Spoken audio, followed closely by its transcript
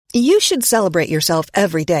You should celebrate yourself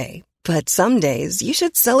every day, but some days you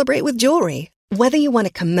should celebrate with jewelry. Whether you want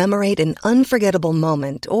to commemorate an unforgettable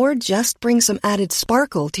moment or just bring some added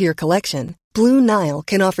sparkle to your collection, Blue Nile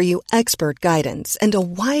can offer you expert guidance and a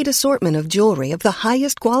wide assortment of jewelry of the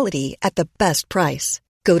highest quality at the best price.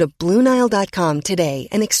 Go to BlueNile.com today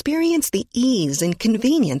and experience the ease and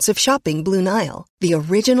convenience of shopping Blue Nile, the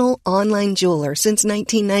original online jeweler since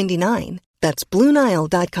 1999. That's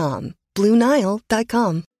BlueNile.com.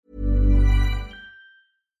 BlueNile.com.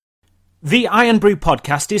 The Iron Brew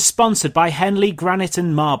podcast is sponsored by Henley Granite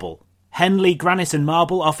and Marble. Henley Granite and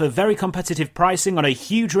Marble offer very competitive pricing on a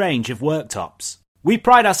huge range of worktops. We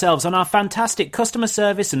pride ourselves on our fantastic customer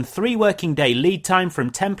service and 3 working day lead time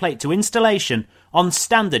from template to installation on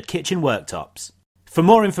standard kitchen worktops. For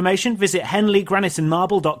more information, visit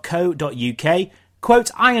henleygraniteandmarble.co.uk,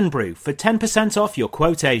 quote Iron Brew for 10% off your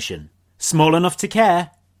quotation. Small enough to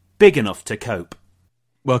care, big enough to cope.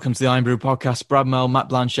 Welcome to the Iron Brew podcast. Brad Mel, Matt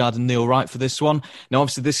Blanchard and Neil Wright for this one. Now,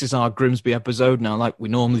 obviously, this is our Grimsby episode. Now, like we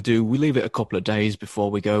normally do, we leave it a couple of days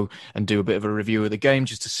before we go and do a bit of a review of the game,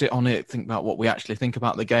 just to sit on it, think about what we actually think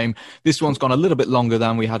about the game. This one's gone a little bit longer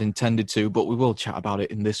than we had intended to, but we will chat about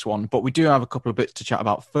it in this one. But we do have a couple of bits to chat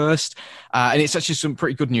about first. And it's actually some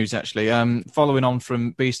pretty good news, actually. Following on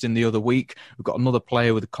from Beeston the other week, we've got another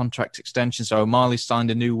player with a contract extension. So O'Malley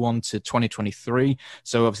signed a new one to 2023.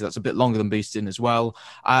 So obviously that's a bit longer than Beeston as well.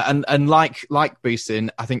 And like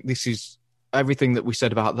Beeston, I think this is everything that we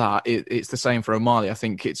said about that. It's the same for O'Malley. I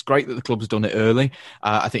think it's great that the club's done it early.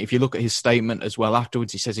 I think if you look at his statement as well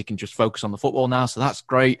afterwards, he says he can just focus on the football now. So that's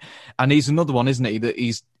great. And he's another one, isn't he, that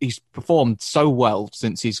he's performed so well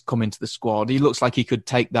since he's come into the squad. He looks like he could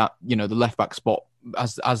take that, the left back spot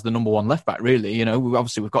as the number one left back, really.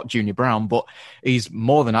 We've got Junior Brown, but he's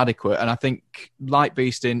more than adequate. And I think, like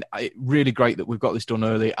Beeston, really great that we've got this done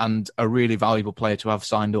early and a really valuable player to have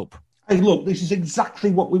signed up. Hey, look, this is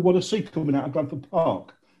exactly what we want to see coming out of Granford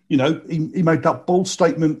Park. He made that bold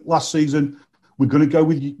statement last season. We're going to go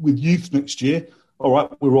with youth next year. All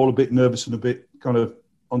right, we're all a bit nervous and a bit kind of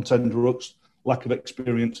on tender hooks, lack of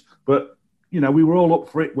experience. But, we were all up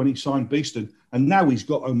for it when he signed Beeston. And now he's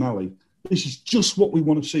got O'Malley. This is just what we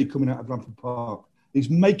want to see coming out of Granford Park.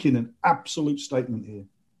 He's making an absolute statement here.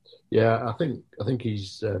 Yeah, I think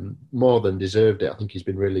he's more than deserved it. I think he's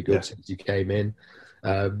been really good since he came in.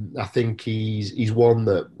 I think he's one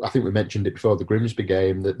that, I think we mentioned it before the Grimsby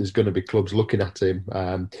game, that there's going to be clubs looking at him.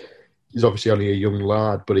 He's obviously only a young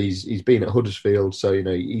lad, but he's been at Huddersfield, so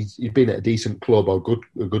he's been at a decent club or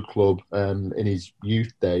a good club in his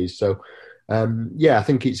youth days. So I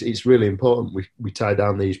think it's really important we tie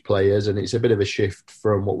down these players, and it's a bit of a shift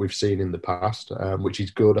from what we've seen in the past, which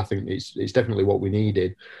is good. I think it's definitely what we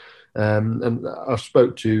needed. And I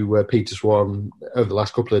spoke to Peter Swan over the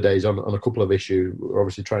last couple of days on a couple of issues. We're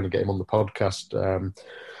obviously trying to get him on the podcast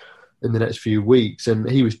in the next few weeks, and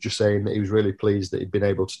he was just saying that he was really pleased that he'd been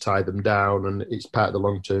able to tie them down, and it's part of the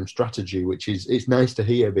long-term strategy, which is it's nice to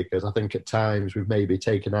hear, because I think at times we've maybe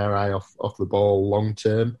taken our eye off the ball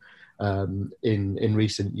long-term in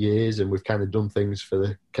recent years, and we've kind of done things for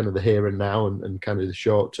the kind of the here and now and kind of the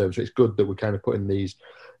short term. So it's good that we're kind of putting these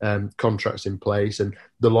contracts in place, and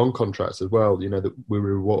the long contracts as well, that we're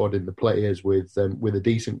rewarding the players with a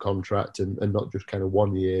decent contract and not just kind of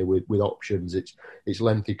 1 year with options. It's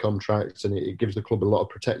lengthy contracts, and it gives the club a lot of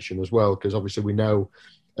protection as well, because obviously we know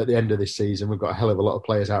at the end of this season we've got a hell of a lot of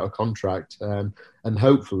players out of contract, and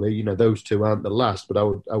hopefully those two aren't the last, but I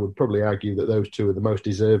would probably argue that those two are the most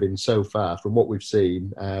deserving so far from what we've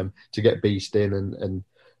seen. To get Beast in and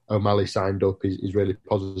O'Malley signed up is really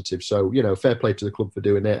positive. So, fair play to the club for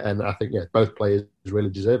doing it. And I think, both players really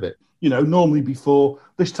deserve it. Normally before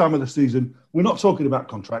this time of the season, we're not talking about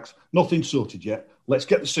contracts. Nothing's sorted yet. Let's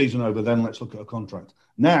get the season over, then let's look at a contract.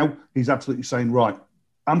 Now, he's absolutely saying, right,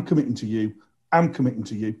 I'm committing to you.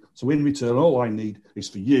 So in return, all I need is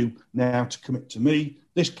for you now to commit to me,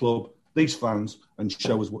 this club, these fans, and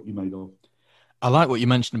show us what you're made of. I like what you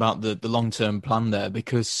mentioned about the long-term plan there,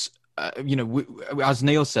 because as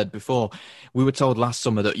Neil said before, we were told last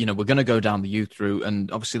summer that, we're going to go down the youth route,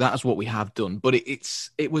 and obviously that is what we have done. But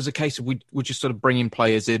it was a case of we're just sort of bringing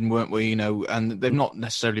players in, weren't we? And they've not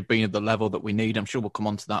necessarily been at the level that we need. I'm sure we'll come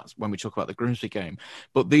on to that when we talk about the Grimsby game.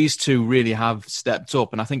 But these two really have stepped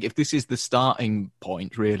up. And I think if this is the starting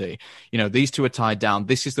point, really, these two are tied down.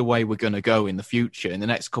 This is the way we're going to go in the future, in the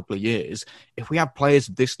next couple of years. If we have players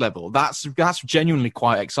at this level, that's genuinely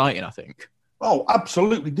quite exciting, I think. Oh,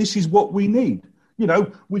 absolutely. This is what we need.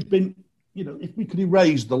 We've been, if we could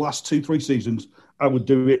erase the last 2-3 seasons, I would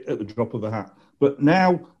do it at the drop of a hat. But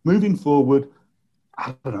now, moving forward,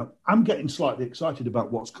 I don't know, I'm getting slightly excited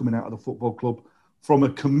about what's coming out of the football club. from a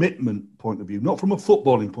commitment point of view, not from a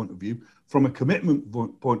footballing point of view, from a commitment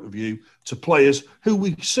point of view to players who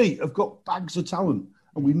we see have got bags of talent.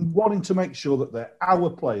 And we wanting to make sure that they're our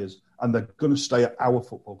players and they're going to stay at our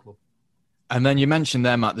football club. And then you mentioned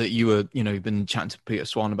there, Matt, that you've been chatting to Peter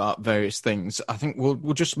Swan about various things. I think we'll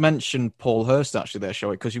just mention Paul Hurst actually there, shall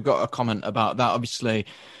we? Because you've got a comment about that. Obviously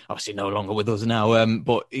no longer with us now,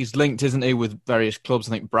 but he's linked, isn't he, with various clubs.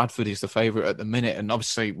 I think Bradford is the favourite at the minute. And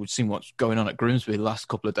obviously we've seen what's going on at Grimsby the last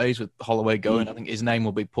couple of days with Holloway going. I think his name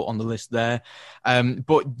will be put on the list there.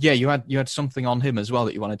 But yeah, you had something on him as well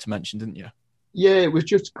that you wanted to mention, didn't you? Yeah, it was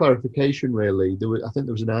just clarification, really. I think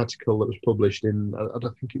there was an article that was published in, I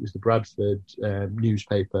don't think it was the Bradford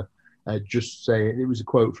newspaper, just saying, it was a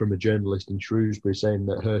quote from a journalist in Shrewsbury saying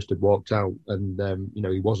that Hurst had walked out and,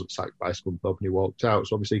 he wasn't sacked by Scunthorpe and he walked out.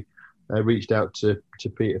 So obviously I reached out to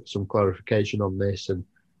Peter for some clarification on this, and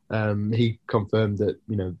he confirmed that,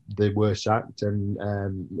 they were sacked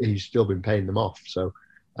and he's still been paying them off. So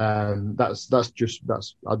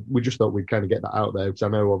we just thought we'd kind of get that out there, because I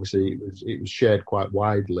know obviously it was shared quite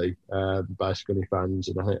widely by Scunny fans,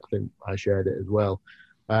 and I think I shared it as well.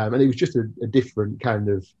 And it was just a different kind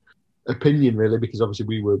of opinion, really, because obviously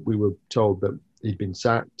we were told that he'd been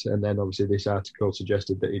sacked, and then obviously this article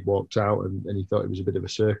suggested that he'd walked out, and he thought it was a bit of a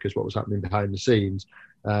circus what was happening behind the scenes.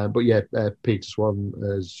 But yeah, Peter Swan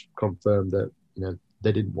has confirmed that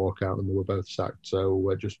they didn't walk out and they were both sacked.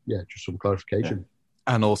 So just some clarification. Yeah.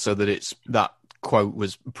 And also that quote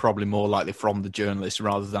was probably more likely from the journalist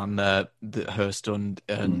rather than the Hurst and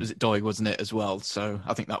was it Doig, wasn't it, as well? So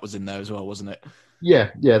I think that was in there as well, wasn't it? Yeah,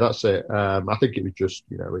 that's it. I think it was just,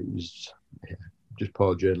 it was just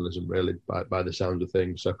poor journalism, really, by the sound of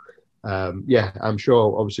things. So, I'm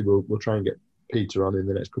sure, obviously, we'll try and get Peter on in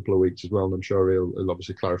the next couple of weeks as well, and I'm sure he'll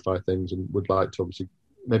obviously clarify things and would like to obviously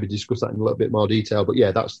maybe discuss that in a little bit more detail. But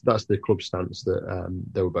yeah, that's the club stance that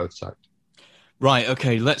they were both sacked. Right,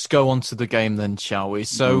 okay, let's go on to the game then, shall we?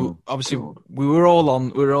 So obviously we were all on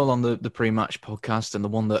the pre-match podcast, and the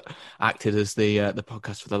one that acted as the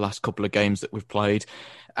podcast for the last couple of games that we've played.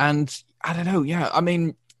 And I don't know, I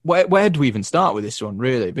mean, where do we even start with this one,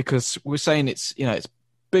 really? Because we're saying it's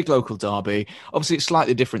big local derby. Obviously, it's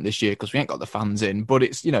slightly different this year because we ain't got the fans in, but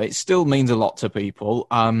it's it still means a lot to people.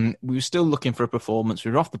 We were still looking for a performance.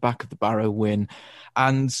 We were off the back of the Barrow win,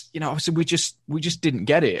 and obviously we just didn't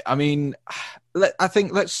get it. I mean, I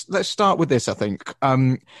think let's start with this. I think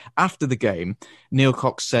after the game, Neil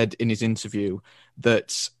Cox said in his interview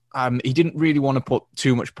that he didn't really want to put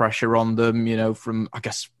too much pressure on them. From I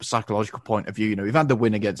guess a psychological point of view, we've had the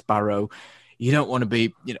win against Barrow. You don't want to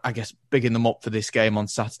be, I guess, bigging them up for this game on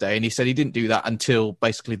Saturday. And he said he didn't do that until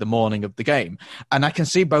basically the morning of the game. And I can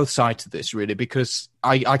see both sides of this, really, because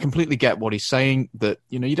I completely get what he's saying, that,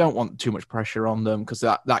 you don't want too much pressure on them because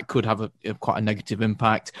that could have quite a negative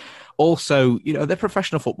impact. Also, they're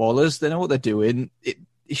professional footballers. They know what they're doing.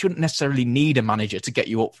 You shouldn't necessarily need a manager to get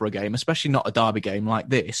you up for a game, especially not a derby game like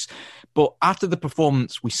this. But after the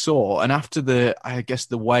performance we saw, and after the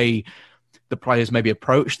way the players maybe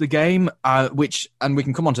approached the game, and we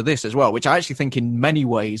can come on to this as well, which I actually think in many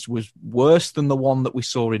ways was worse than the one that we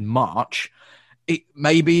saw in March. It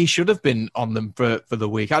maybe should have been on them for the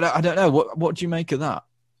week. I don't know. What do you make of that?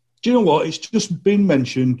 Do you know what? It's just been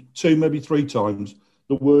mentioned 2, maybe 3 times,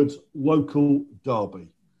 the words local derby.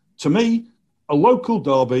 To me, a local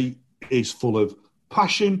derby is full of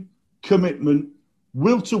passion, commitment,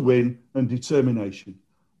 will to win and determination.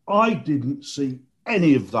 I didn't see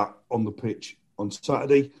any of that on the pitch on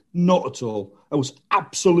Saturday, not at all. I was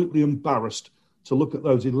absolutely embarrassed to look at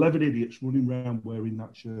those 11 idiots running around wearing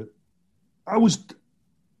that shirt. I was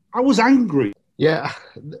angry. Yeah,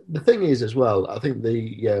 the thing is as well, I think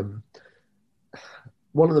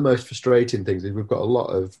one of the most frustrating things is we've got a lot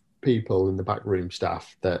of people in the backroom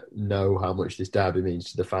staff that know how much this derby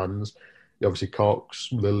means to the fans. Obviously, Cox,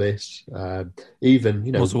 Lillis, even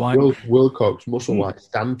Wilcox, Musselwhite,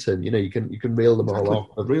 Stanton. You can reel them all off.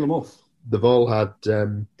 Reel them off. They've all had,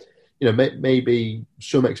 maybe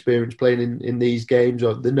some experience playing in these games,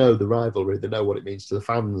 or they know the rivalry. They know what it means to the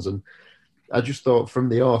fans. And I just thought from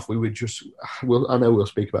the off, we would just. I know we'll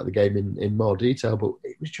speak about the game in more detail, but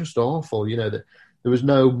it was just awful. There was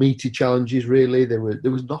no meaty challenges really. There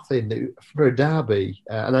was nothing for a derby,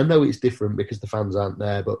 and I know it's different because the fans aren't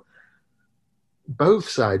there, but. Both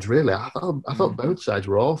sides, really. I thought both sides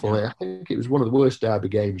were awful. Yeah. I think it was one of the worst derby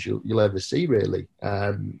games you'll ever see, really.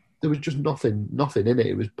 There was just nothing in it.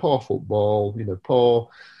 It was poor football, poor.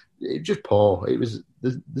 Just poor. It was.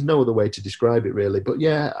 There's no other way to describe it, really. But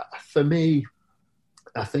yeah, for me,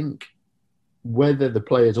 I think whether the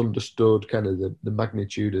players understood kind of the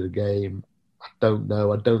magnitude of the game, I don't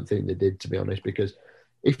know. I don't think they did, to be honest, because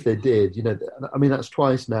if they did, I mean, that's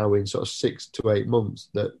twice now in sort of 6 to 8 months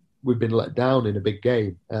that we've been let down in a big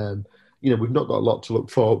game. We've not got a lot to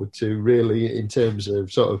look forward to, really, in terms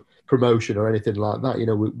of sort of promotion or anything like that.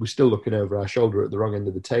 We're still looking over our shoulder at the wrong end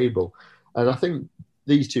of the table. And I think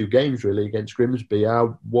these 2 games, really, against Grimsby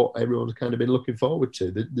are what everyone's kind of been looking forward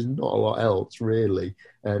to. There's not a lot else, really,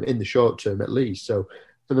 in the short term, at least. So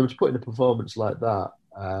for them to put in a performance like that,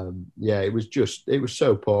 it was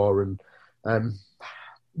so poor, and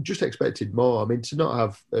just expected more. I mean, to not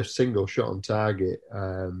have a single shot on target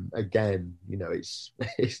again, it's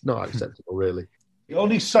not acceptable, really. The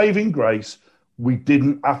only saving grace, we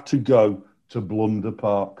didn't have to go to Blunder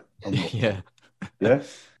Park. Yeah. Yeah.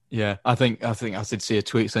 Yeah, I think I did see a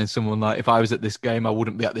tweet saying someone like, if I was at this game, I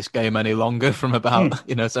wouldn't be at this game any longer, from about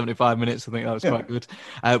 75 minutes. I think that was quite good.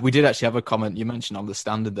 We did actually have a comment you mentioned on the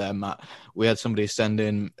standard there, Matt. We had somebody send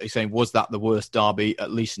in saying, was that the worst derby,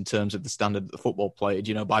 at least in terms of the standard that the football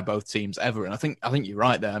played, by both teams ever? And I think you're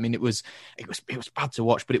right there. I mean, it was bad to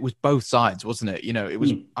watch, but it was both sides, wasn't it? It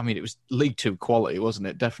was it was League Two quality, wasn't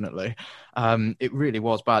it? Definitely. It really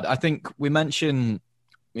was bad. I think we mentioned,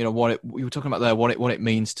 we were talking about there, what it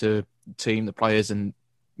means to the team, the players, and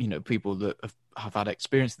people that have had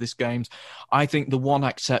experience of these games. I think the one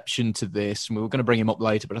exception to this, and we were going to bring him up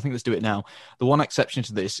later, but I think let's do it now. The one exception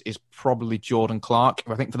to this is probably Jordan Clark,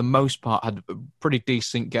 who I think for the most part had a pretty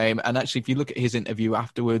decent game. And actually, if you look at his interview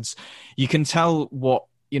afterwards, you can tell what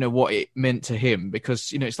it meant to him,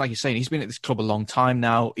 because, it's like you're saying, he's been at this club a long time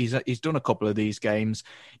now. He's done a couple of these games,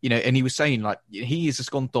 and he was saying, like, he is a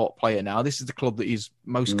Scunthorpe player now. This is the club that he's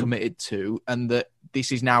most committed to, and that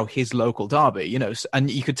this is now his local derby, and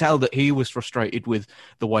you could tell that he was frustrated with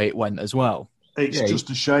the way it went as well. It's just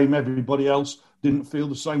a shame everybody else didn't feel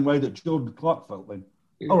the same way that Jordan Clark felt then.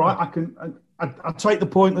 All right, I take the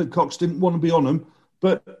point that Cox didn't want to be on him,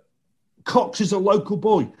 but Cox is a local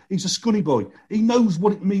boy. He's a Scunny boy. He knows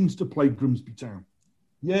what it means to play Grimsby Town.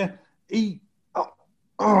 Yeah,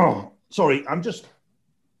 sorry, I'm just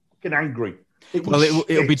fucking angry.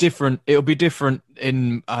 It'll be different. It'll be different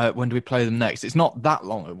in when do we play them next? It's not that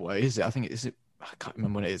long away, is it? I can't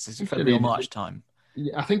remember when it is. Is it February or March time?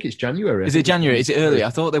 Yeah, I think it's January. Is it January? Is it early?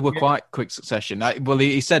 I thought they were quite quick succession.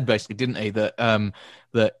 He said basically, didn't he,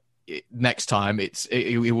 that next time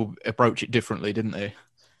he will approach it differently, didn't he?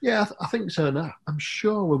 Yeah, I think so. And I'm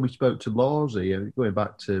sure when we spoke to Lawsy, going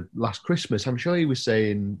back to last Christmas, I'm sure he was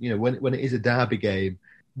saying, when it is a derby game,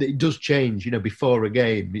 that it does change, before a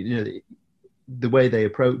game. The way they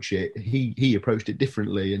approach it, he approached it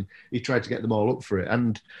differently, and he tried to get them all up for it.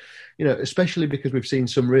 And, especially because we've seen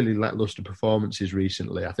some really lacklustre performances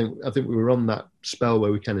recently. I think we were on that spell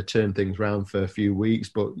where we kind of turned things around for a few weeks,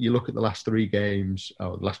 but you look at the last 3 games,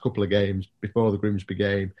 or the last couple of games before the Grimsby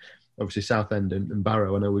game, obviously Southend and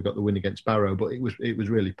Barrow. I know we got the win against Barrow, but it was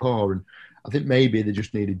really poor. And I think maybe they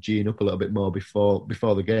just needed Gene up a little bit more before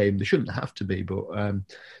the game. They shouldn't have to be, but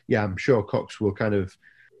I'm sure Cox will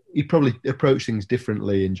he'd probably approach things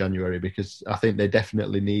differently in January, because I think they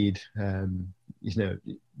definitely need,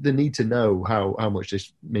 they need to know how much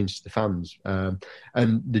this means to the fans,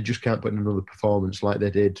 and they just can't put in another performance like they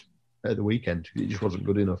did at the weekend. It just wasn't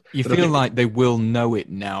good enough. You feel like they will know it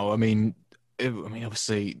now. I mean,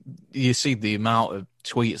 obviously, you see the amount of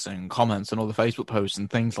tweets and comments and all the Facebook posts and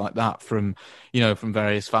things like that from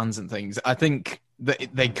various fans and things. I think that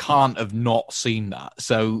they can't have not seen that.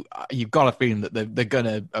 So you've got a feeling that they're going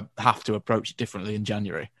to have to approach it differently in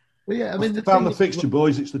January. Well, yeah, I mean, found the fixture,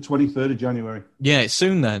 boys. It's the 23rd of January. Yeah, it's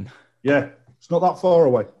soon then. Yeah, it's not that far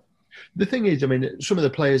away. The thing is, I mean, some of the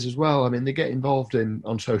players as well, I mean, they get involved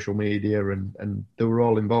on social media, and they were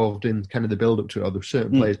all involved in kind of the build-up to it, or there were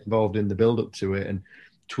certain players involved in the build-up to it, and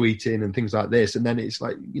tweeting and things like this. And then it's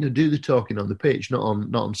like, do the talking on the pitch, not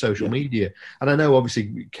on social media. And I know,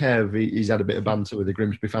 obviously, Kev, he's had a bit of banter with the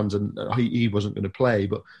Grimsby fans, and he wasn't going to play,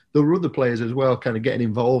 but there were other players as well kind of getting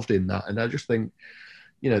involved in that. And I just think,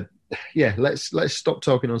 let's stop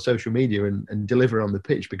talking on social media and deliver on the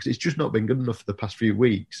pitch, because it's just not been good enough for the past few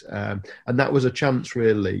weeks. And that was a chance,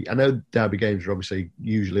 really. I know derby games are obviously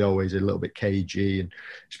usually always a little bit cagey, and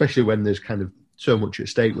especially when there's kind of so much at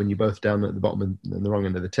stake when you're both down at the bottom and the wrong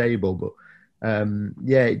end of the table. But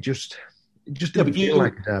it just didn't feel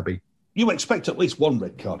like a derby. You expect at least one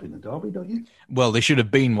red card in a derby, don't you? Well, there should have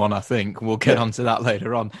been one, I think. We'll get onto that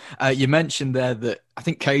later on. You mentioned there that I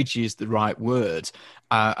think cagey is the right word.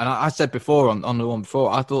 And I said before on the one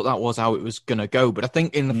before, I thought that was how it was going to go. But I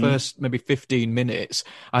think in the first maybe 15 minutes,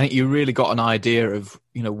 I think you really got an idea of,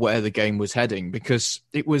 where the game was heading, because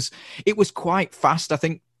it was quite fast. I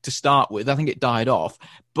think to start with. I think it died off,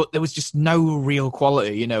 but there was just no real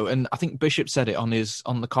quality, you know. And I think Bishop said it on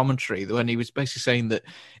the commentary when he was basically saying that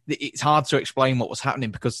it's hard to explain what was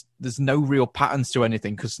happening because there's no real patterns to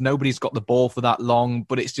anything because nobody's got the ball for that long,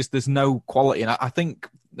 but it's just there's no quality. And I think,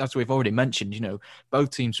 as we've already mentioned, you know,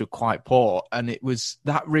 both teams were quite poor, and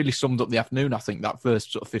that really summed up the afternoon. I think that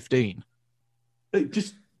first sort of 15. It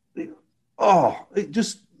just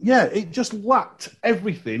lacked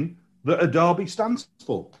everything that a derby stands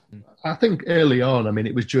for. I think early on, I mean,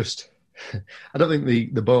 it was just, I don't think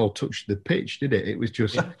the ball touched the pitch, did it? It was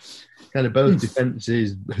just kind of both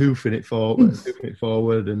defences hoofing it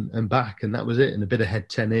forward and back, and that was it, and a bit of head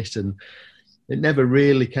tennis, and it never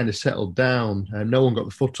really kind of settled down. No one got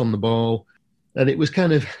the foot on the ball, and it was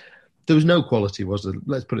kind of, there was no quality, was there?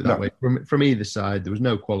 Let's put it that way. From either side, there was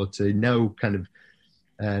no quality, no kind of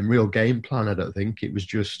real game plan, I don't think. It was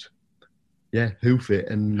just, hoof it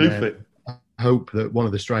and hope that one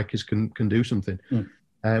of the strikers can do something,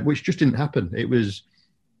 which just didn't happen. It was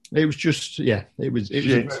just, it was a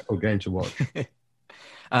dreadful game to watch.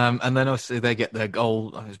 And then obviously they get their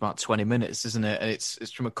goal. It's about 20 minutes, isn't it? And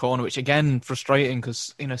it's from a corner, which again frustrating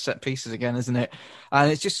because, you know, set pieces again, isn't it?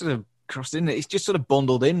 And it's just sort of crossed in. It's just sort of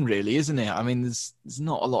bundled in, really, isn't it? I mean, there's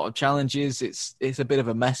not a lot of challenges. It's a bit of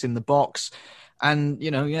a mess in the box. And,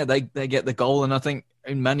 you know, they get the goal. And I think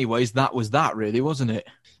in many ways that was that, really, wasn't it?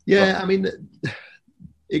 Yeah, I mean,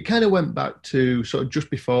 it kind of went back to sort of just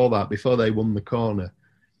before that, before they won the corner.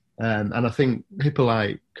 And I think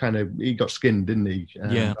Hippolyte he got skinned, didn't he,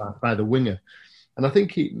 by the winger. And I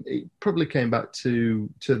think he probably came back to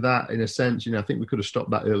that in a sense. You know, I think we could have stopped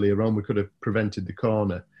that earlier on. We could have prevented the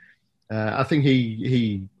corner. I think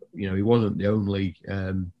he wasn't the only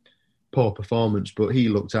poor performance, but he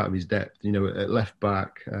looked out of his depth, you know, at left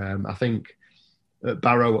back. I think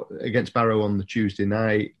against Barrow on the Tuesday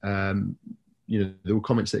night, you know, there were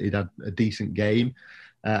comments that he'd had a decent game,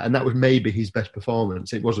 and that was maybe his best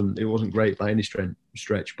performance. It wasn't great by any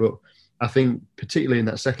stretch, but I think particularly in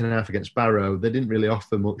that second half against Barrow, they didn't really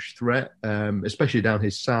offer much threat, especially down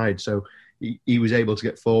his side. So he was able to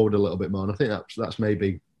get forward a little bit more, and I think that's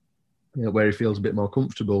maybe, you know, where he feels a bit more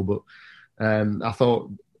comfortable. But I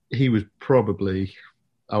thought he was probably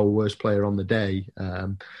our worst player on the day.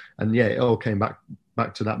 It all came back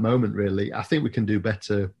to that moment, really. I think we can do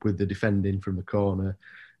better with the defending from the corner.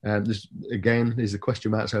 There's the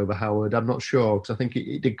question marks over Howard. I'm not sure, because I think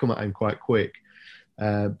it did come at him quite quick.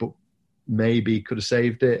 But maybe could have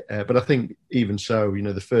saved it. But I think even so, you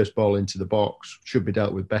know, the first ball into the box should be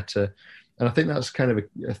dealt with better. And I think that's kind of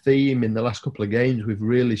a theme in the last couple of games. We've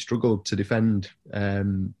really struggled to defend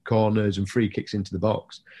corners and free kicks into the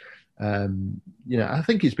box. You know, I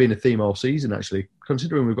think it's been a theme all season, actually,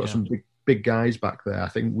 considering we've got some big guys back there. I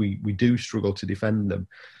think we do struggle to defend them.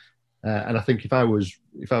 And I think if I was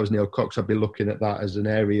Neil Cox, I'd be looking at that as an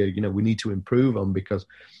area, you know, we need to improve on, because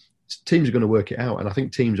teams are going to work it out. And I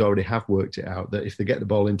think teams already have worked it out, that if they get the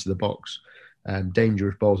ball into the box,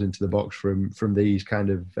 dangerous balls into the box from these kind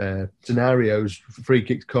of scenarios, free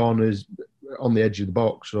kicks, corners, on the edge of the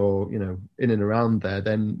box, or, you know, in and around there,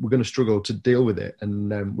 then we're going to struggle to deal with it.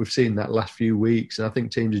 And we've seen that last few weeks, and I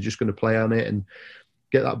think teams are just going to play on it and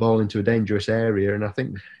get that ball into a dangerous area. And I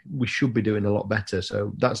think we should be doing a lot better.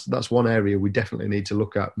 So that's one area we definitely need to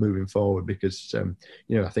look at moving forward, because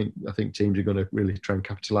you know, I think teams are going to really try and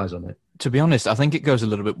capitalise on it. To be honest, I think it goes a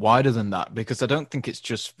little bit wider than that, because I don't think it's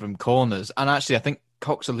just from corners. And actually, I think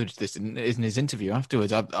Cox alluded to this in his interview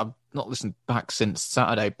afterwards. I've not listened back since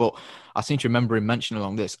Saturday, but I seem to remember him mentioning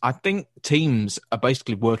along this. I think teams are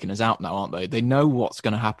basically working us out now, aren't they? They know what's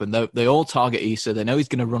going to happen. They all target Issa. They know he's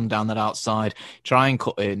going to run down that outside, try and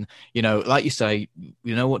cut in. You know, like you say,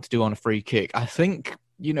 you know what to do on a free kick. I think,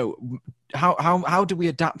 you know, how do we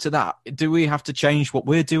adapt to that? Do we have to change what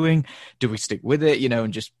we're doing? Do we stick with it, you know,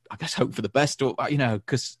 and just, I guess, hope for the best? Or, you know,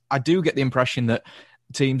 because I do get the impression that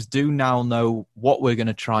teams do now know what we're going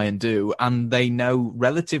to try and do, and they know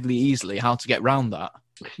relatively easily how to get around that.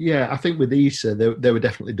 Yeah, I think with Issa, they were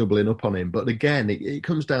definitely doubling up on him. But again, it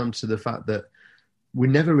comes down to the fact that we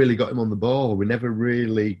never really got him on the ball. We never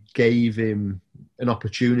really gave him an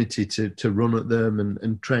opportunity to run at them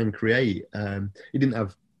and try and create. He didn't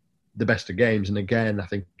have the best of games. And again, I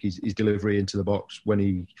think his delivery into the box when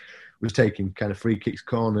he was taking kind of free kicks,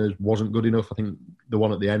 corners, wasn't good enough. I think the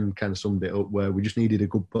one at the end kind of summed it up, where we just needed a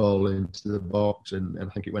good ball into the box, and I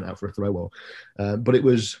think it went out for a throw. But it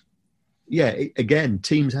was, again,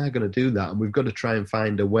 teams are going to do that, and we've got to try and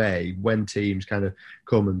find a way when teams kind of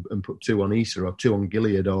come and put two on Issa or two on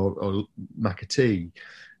Gilead or McAtee.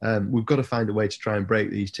 We've got to find a way to try and break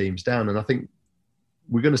these teams down. And I think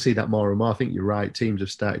we're going to see that more and more. I think you're right. Teams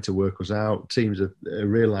have started to work us out. Teams are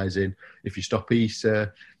realising if you stop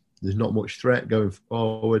Issa, there's not much threat going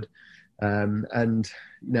forward. And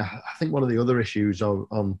I think one of the other issues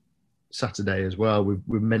on Saturday as well,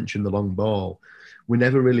 we've mentioned the long ball. We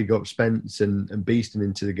never really got Spence and Beeston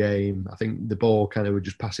into the game. I think the ball kind of were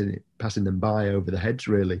just passing them by over the heads,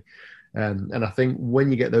 really. And I think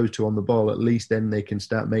when you get those two on the ball, at least then they can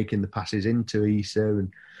start making the passes into Issa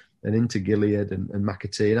and into Gilead and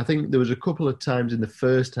McAtee. And I think there was a couple of times in the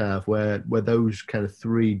first half where those kind of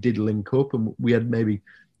three did link up, and we had maybe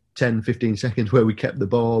 10, 15 seconds where we kept the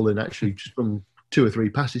ball and actually sprung 2 or 3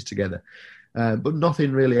 passes together. But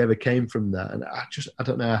nothing really ever came from that. And I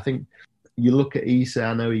don't know. I think you look at Issa,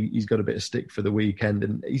 I know he's got a bit of stick for the weekend,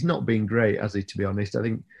 and he's not been great, has he, to be honest. I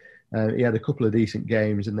think he had a couple of decent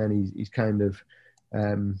games, and then he's kind of...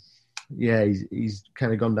 he's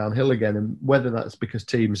kind of gone downhill again. And whether that's because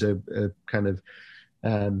teams are kind of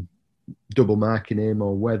double marking him,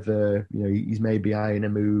 or whether he's maybe eyeing a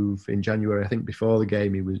move in January. I think before the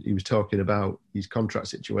game he was talking about his contract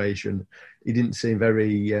situation. He didn't seem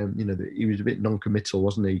very he was a bit non-committal,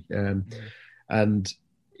 wasn't he? And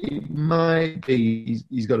it might be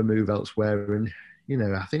he's got to move elsewhere. And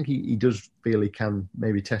I think he does feel he can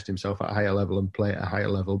maybe test himself at a higher level and play at a higher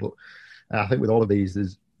level. But I think with all of these,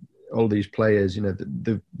 there's all these players,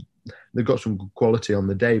 they've got some quality on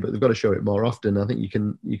the day, but they've got to show it more often. I think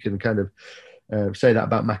you can kind of say that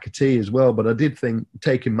about McAtee as well. But I did think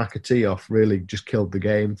taking McAtee off really just killed the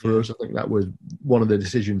game for us. I think that was one of the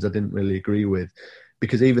decisions I didn't really agree with,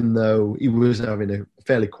 because even though he was having a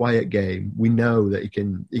fairly quiet game, we know that he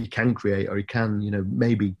can create, or he can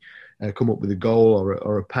maybe come up with a goal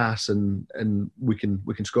or a pass, and we can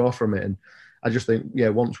score from it. And I just think,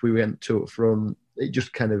 once we went 2 up front,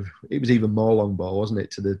 it was even more long ball, wasn't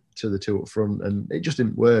it, to the 2 up front, and it just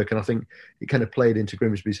didn't work. And I think it kind of played into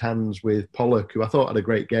Grimsby's hands with Pollock, who I thought had a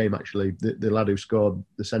great game, actually, the lad who scored,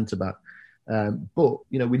 the centre back. But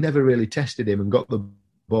we never really tested him and got the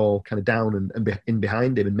ball kind of down and in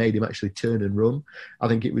behind him and made him actually turn and run. I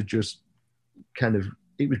think it was just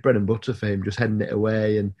it was bread and butter for him, just heading it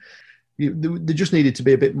away. And there just needed to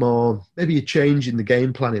be a bit more, maybe a change in the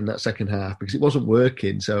game plan in that second half, because it wasn't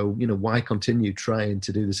working. So, why continue trying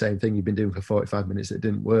to do the same thing you've been doing for 45 minutes that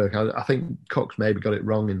didn't work? I think Cox maybe got it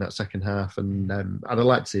wrong in that second half, and I'd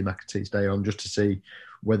like to see McAtee stay on just to see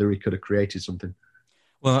whether he could have created something.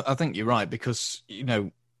 Well, I think you're right, because,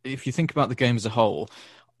 if you think about the game as a whole,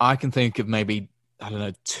 I can think of maybe,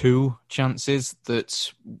 2 chances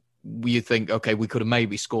that we think, okay, we could have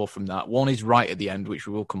maybe scored from that. One is right at the end, which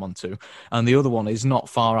we will come on to, and the other one is not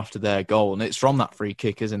far after their goal, and it's from that free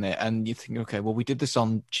kick, isn't it? And you think, okay, well, we did this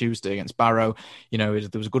on Tuesday against Barrow. There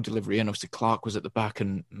was a good delivery, and obviously Clark was at the back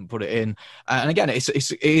and put it in. And again, it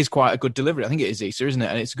is quite a good delivery. I think it is Issa, isn't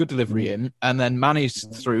it? And it's a good delivery in, and then Manny's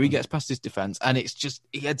through. He gets past his defence, and it's just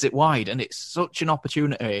he heads it wide, and it's such an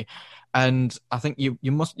opportunity. And I think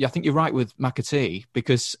I think you're right with McAtee,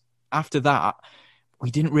 because after that, we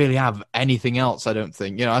didn't really have anything else, I don't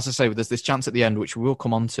think. As I say, there's this chance at the end, which we will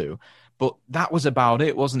come on to. But that was about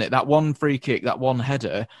it, wasn't it? That one free kick, that one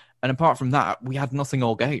header. And apart from that, we had nothing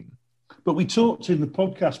all game. But we talked in the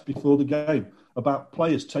podcast before the game about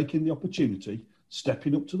players taking the opportunity,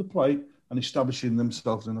 stepping up to the plate and establishing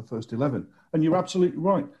themselves in the first 11. And you're absolutely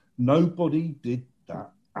right. Nobody did that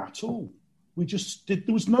at all. There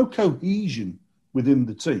was no cohesion within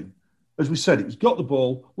the team. As we said, it was got the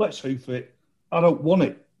ball, let's hoof it. I don't want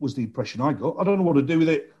it, was the impression I got. I don't know what to do with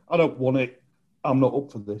it. I don't want it. I'm not up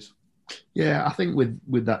for this. Yeah, I think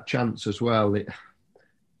with that chance as well,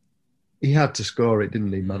 he had to score it,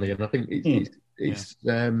 didn't he, Manny? And I think it's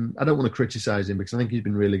I don't want to criticise him, because I think he's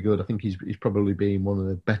been really good. I think he's probably been one of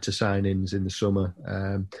the better signings in the summer.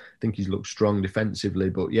 I think he's looked strong defensively.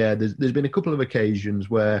 But yeah, there's been a couple of occasions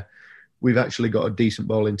where we've actually got a decent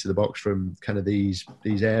ball into the box from kind of these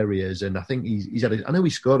areas, and I think he's had. I know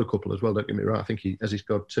he scored a couple as well. Don't get me wrong. I think he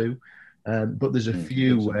scored 2, but there's a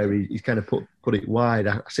few where he's kind of put it wide.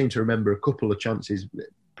 I seem to remember a couple of chances,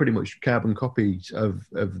 pretty much carbon copies of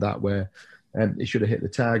that, where he should have hit the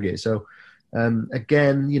target. So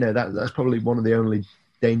again, that's probably one of the only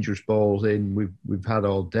dangerous balls we've had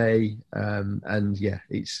all day, and yeah,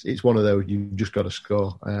 it's one of those you've just got to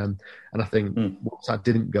score. And I think once that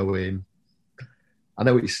didn't go in, I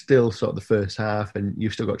know it's still sort of the first half and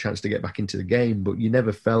you've still got a chance to get back into the game, but you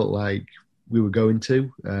never felt like we were going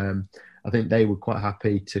to. I think they were quite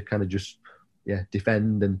happy to kind of just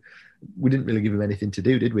defend, and we didn't really give them anything to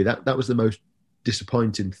do, did we? That was the most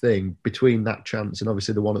disappointing thing between that chance and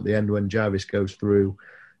obviously the one at the end when Jarvis goes through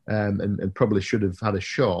and probably should have had a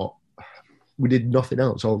shot. we did nothing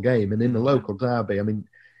else all game. And in the local derby, I mean,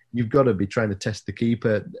 you've got to be trying to test the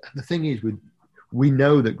keeper. The thing is, we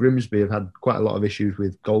know that Grimsby have had quite a lot of issues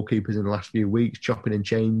with goalkeepers in the last few weeks, chopping and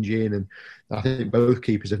changing, and I think both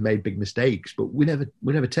keepers have made big mistakes. But we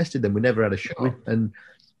never tested them. We never had a shot, and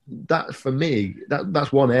that for me,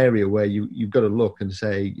 that's one area where you've got to look and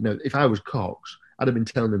say, you know, if I was Cox, I'd have been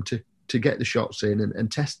telling them to get the shots in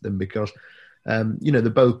and test them because, you know,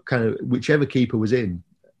 they're both kind of, whichever keeper was in,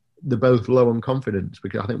 they're both low on confidence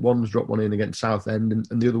because I think one's dropped one in against Southend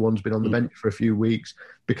and the other one's been on the bench for a few weeks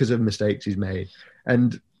because of mistakes he's made.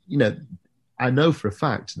 And, you know, I know for a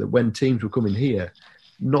fact that when teams were coming here,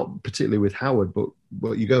 not particularly with Howard,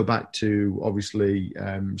 but you go back to obviously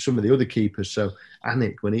some of the other keepers. So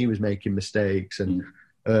Anik, when he was making mistakes and,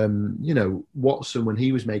 you know, Watson, when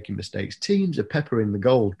he was making mistakes, teams are peppering the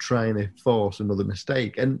goal trying to force another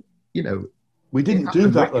mistake. And, you know, we didn't do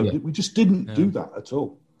that though. We just didn't do that at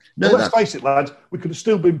all. No, well, let's face it, lads, we could have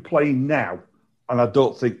still been playing now, and I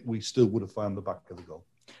don't think we still would have found the back of the goal.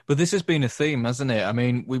 But this has been a theme, hasn't it? I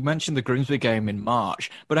mean, we mentioned the Grimsby game in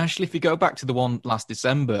March, but actually, if you go back to the one last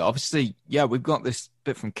December, obviously, yeah, we've got this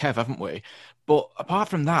bit from Kev, haven't we? But apart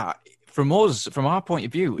from that, from us, from our point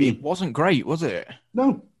of view, it wasn't great, was it?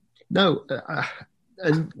 No.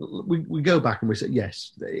 And we go back and we say,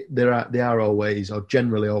 yes, they are always, or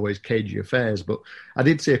generally always, cagey affairs. But I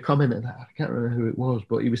did see a comment, and I can't remember who it was,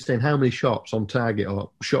 but he was saying how many shots on target or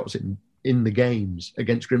shots in the games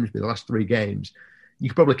against Grimsby, the last 3 games, you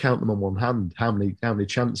could probably count them on one hand, how many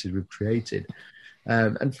chances we've created.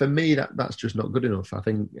 And for me, that's just not good enough. I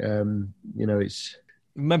think, you know, it's...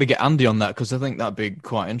 Maybe get Andy on that because I think that'd be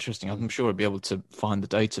quite interesting. I'm sure he'd be able to find the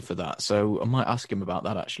data for that. So I might ask him about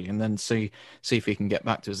that actually, and then see if he can get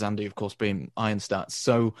back to us. Andy, of course, being Iron Stats.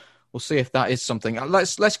 So we'll see if that is something.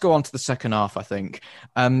 Let's go on to the second half. I think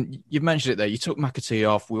you've mentioned it there. You took McAtee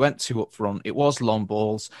off. We went 2 up front. It was long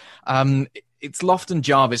balls. It's Lofton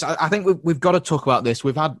Jarvis. I think we've got to talk about this.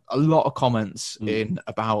 We've had a lot of comments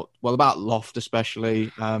about Loft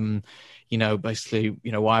especially. You know, basically,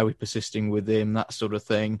 you know, why are we persisting with him, that sort of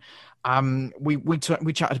thing. We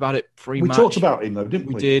chatted about it pre-match. We talked about him though, didn't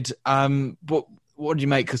we? We did. But what do you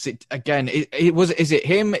make? Because it again, is it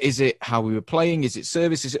him? Is it how we were playing? Is it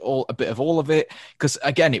service? Is it all a bit of all of it? Because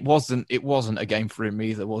again, it wasn't a game for him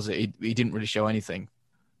either, was it? He didn't really show anything.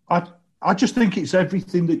 I just think it's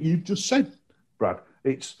everything that you've just said, Brad.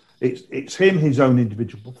 It's him, his own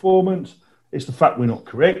individual performance. It's the fact we're not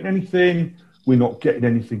creating anything. We're not getting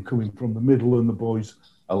anything coming from the middle and the boys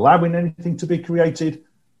allowing anything to be created.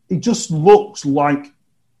 He just looks like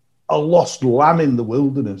a lost lamb in the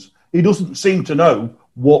wilderness. He doesn't seem to know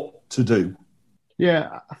what to do.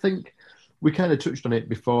 Yeah, I think we kind of touched on it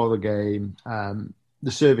before the game.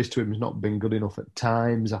 The service to him has not been good enough at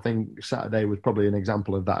times. I think Saturday was probably an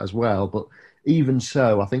example of that as well. But even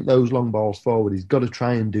so, I think those long balls forward, he's got to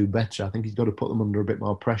try and do better. I think he's got to put them under a bit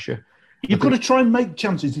more pressure. You've got to try and make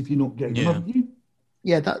chances if you're not getting them, haven't you?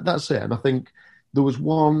 Yeah, that's it. And I think there was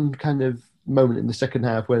one kind of moment in the second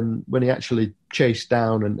half when he actually chased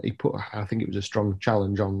down and he put, I think it was a strong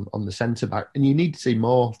challenge on the centre-back. And you need to see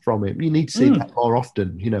more from him. You need to see that more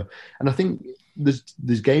often, you know. And I think there's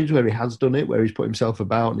games where he has done it, where he's put himself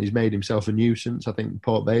about and he's made himself a nuisance. I think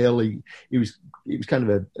Port Vale, he was kind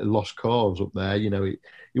of a lost cause up there. You know,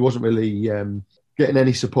 he wasn't really... getting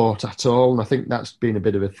any support at all, and I think that's been a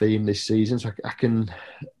bit of a theme this season. So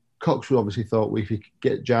Cox obviously thought if he could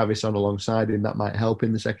get Jarvis on alongside him, that might help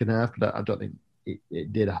in the second half, but I don't think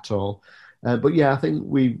it did at all. But yeah, I think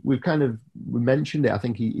we mentioned it. I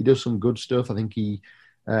think he does some good stuff. I think he,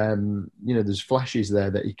 you know, there's flashes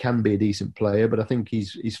there that he can be a decent player, but I think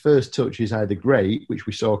his first touch is either great, which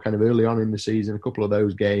we saw kind of early on in the season, a couple of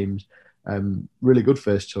those games. Really good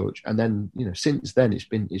first touch, and then, you know, since then it's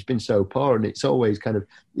been so poor, and it's always kind of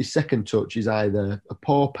his second touch is either a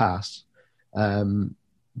poor pass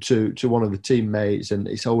to one of the teammates, and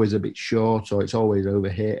it's always a bit short, or it's always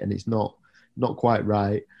overhit and it's not quite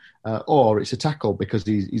right, or it's a tackle because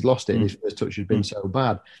he's lost it and his first touch has been so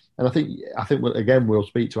bad. And I think again we'll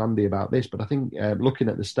speak to Andy about this, but I think looking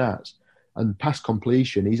at the stats and pass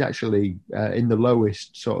completion, he's actually in the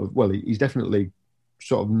lowest sort of. Well, he's definitely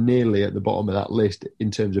sort of nearly at the bottom of that list in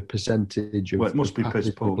terms of percentage. It must be piss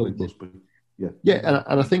poor. It must be, yeah.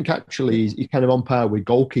 And I think actually he's kind of on par with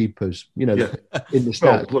goalkeepers, you know, in the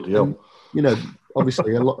stats. Bloody hell. You know,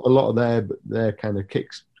 obviously a lot of their kind of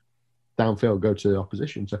kicks downfield go to the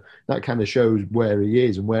opposition, so that kind of shows where he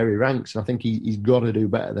is and where he ranks. And I think he's got to do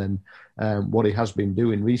better than what he has been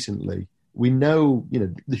doing recently. We know, you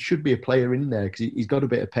know, there should be a player in there because he's got a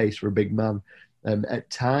bit of pace for a big man. At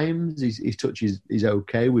times, his touch is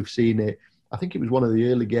okay. We've seen it I think it was one of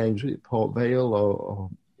the early games, was it Port Vale or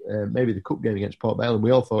maybe the cup game against Port Vale, and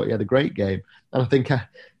we all thought he had a great game. And I think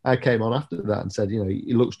I came on after that and said,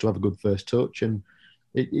 he looks to have a good first touch, and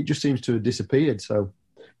it just seems to have disappeared. So,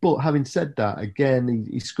 but having said that, again,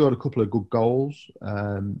 he scored a couple of good goals.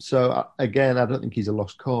 So again, I don't think he's a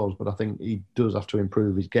lost cause, but I think he does have to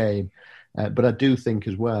improve his game. But I do think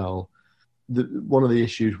as well, one of the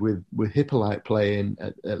issues with Hippolyte playing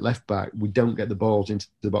at left back, we don't get the balls into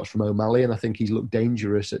the box from O'Malley, and I think he's looked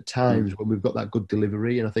dangerous at times when we've got that good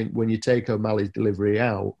delivery. And I think when you take O'Malley's delivery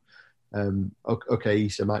out, okay,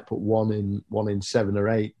 Issa might put one in 7 or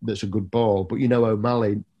 8 that's a good ball, but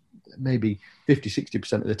O'Malley, maybe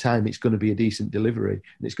 50-60% of the time it's going to be a decent delivery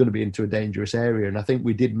and it's going to be into a dangerous area, and I think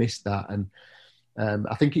we did miss that. And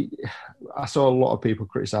I think I saw a lot of people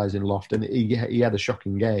criticising Loft, and he had a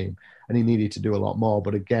shocking game and he needed to do a lot more.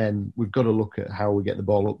 But again, we've got to look at how we get the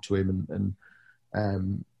ball up to him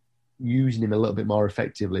and using him a little bit more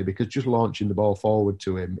effectively, because just launching the ball forward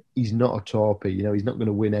to him, he's not a torpy. He's not going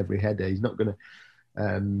to win every header. He's not going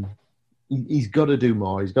to. He's got to do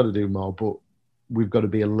more. He's got to do more. But we've got to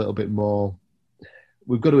be a little bit more.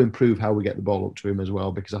 We've got to improve how we get the ball up to him as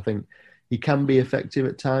well, because I think he can be effective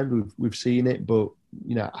at times. We've seen it, but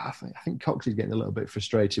I think Cox is getting a little bit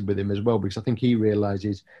frustrated with him as well, because I think he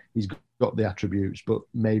realises he's got the attributes, but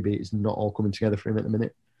maybe it's not all coming together for him at the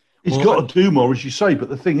minute. He's got to do more, as you say, but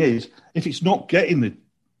the thing is, if it's not getting the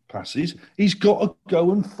passes, he's got to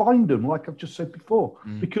go and find them, like I've just said before,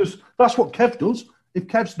 because that's what Kev does. If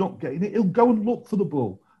Kev's not getting it, he'll go and look for the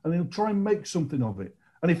ball and he'll try and make something of it.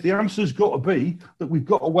 And if the answer's got to be that we've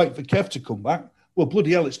got to wait for Kev to come back, well,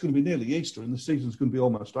 bloody hell, it's going to be nearly Easter and the season's going to be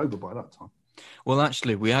almost over by that time. Well,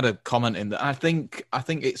 actually, we had a comment in that I think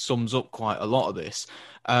it sums up quite a lot of this.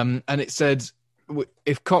 And it said,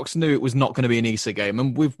 if Cox knew it was not going to be an Easter game,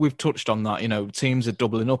 and we've touched on that, teams are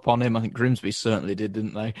doubling up on him. I think Grimsby certainly did,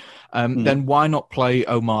 didn't they? Then why not play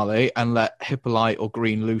O'Malley and let Hippolyte or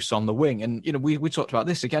Green loose on the wing? And, we talked about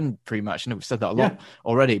this again pre-match, and we've said that a lot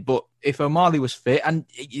already. But if O'Malley was fit, and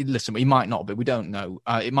listen, he might not be, we don't know.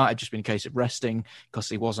 It might have just been a case of resting because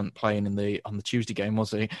he wasn't playing on the Tuesday game,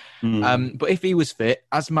 was he? But if he was fit,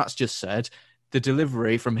 as Matt's just said, the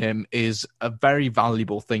delivery from him is a very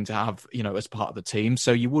valuable thing to have, as part of the team.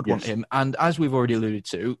 So you would want him. And as we've already alluded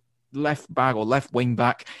to, left back or left wing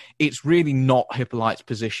back, it's really not Hippolyte's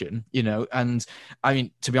position, And I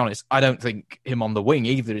mean, to be honest, I don't think him on the wing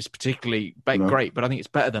either is particularly great, but I think it's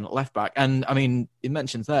better than at left back. And I mean, it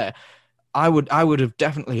mentions there, I would have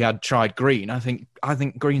definitely tried Green. I think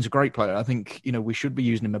Green's a great player. I think, we should be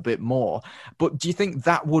using him a bit more. But do you think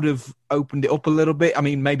that would have opened it up a little bit? I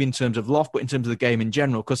mean, maybe in terms of Loft, but in terms of the game in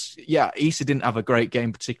general, because, Issa didn't have a great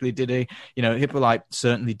game particularly, did he? Hippolyte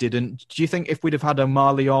certainly didn't. Do you think if we'd have had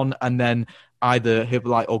O'Malley on and then either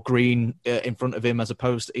Hippolyte or Green in front of him as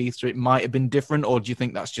opposed to Issa, it might have been different? Or do you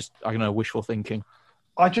think that's just, wishful thinking?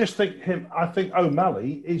 I think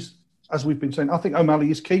O'Malley is, as we've been saying, I think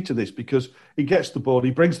O'Malley is key to this, because he gets the ball,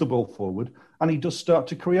 he brings the ball forward, and he does start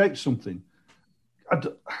to create something. I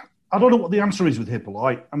don't know what the answer is with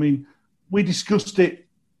Hippolyte. I mean, we discussed it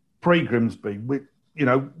pre-Grimsby. We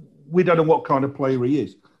don't know what kind of player he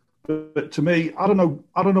is. But to me, I don't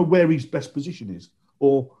know where his best position is,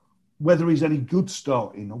 or whether he's any good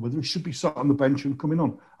starting, or whether he should be sat on the bench and coming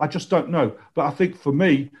on. I just don't know. But I think for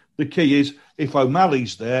me, the key is if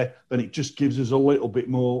O'Malley's there, then it just gives us a little bit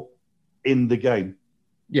more in the game.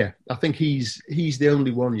 Yeah, I think he's the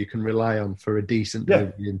only one you can rely on for a decent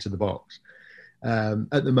delivery into the box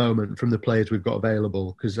at the moment from the players we've got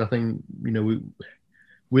available, because I think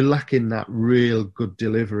we're lacking that real good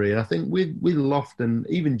delivery. I think we Loft and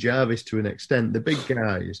even Jarvis to an extent, the big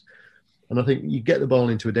guys, and I think you get the ball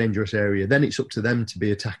into a dangerous area, then it's up to them to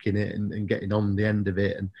be attacking it and getting on the end of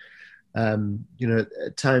it. And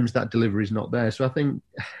at times that delivery is not there. So I think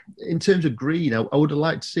in terms of Green, I would have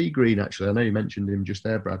liked to see Green, actually. I know you mentioned him just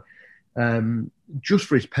there, Brad, just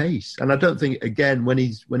for his pace. And I don't think, again, when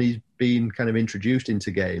he's been kind of introduced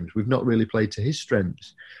into games, we've not really played to his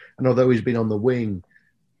strengths. And although he's been on the wing,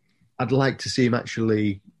 I'd like to see him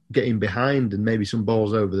actually getting behind and maybe some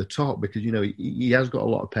balls over the top, because, he has got a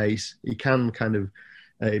lot of pace. He can kind of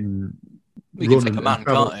he can take a man,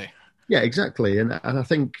 can't he? Yeah, exactly. And I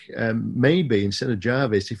think maybe instead of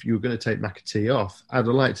Jarvis, if you were going to take McAtee off, I'd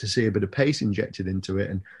like to see a bit of pace injected into it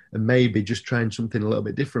and maybe just trying something a little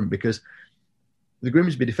bit different, because the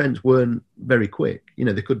Grimsby defence weren't very quick.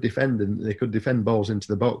 They could defend, and they could defend balls into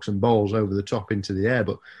the box and balls over the top into the air.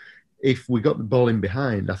 But if we got the ball in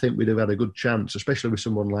behind, I think we'd have had a good chance, especially with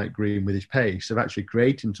someone like Green with his pace, of actually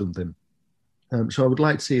creating something. So I would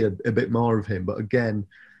like to see a bit more of him. But again,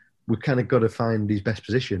 we've kind of got to find his best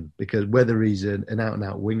position, because whether he's an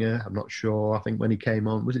out-and-out winger, I'm not sure. I think when he came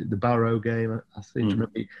on, was it the Barrow game? I seem to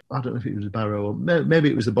remember. I don't know if it was the Barrow or maybe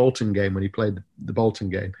it was the Bolton game when he played the Bolton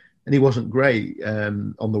game. And he wasn't great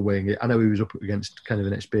on the wing. I know he was up against kind of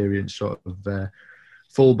an experienced sort of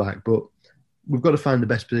fullback, but we've got to find the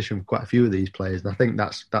best position for quite a few of these players. And I think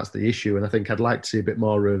that's the issue. And I think I'd like to see a bit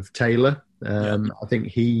more of Taylor. I think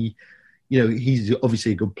he's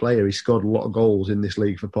obviously a good player. He scored a lot of goals in this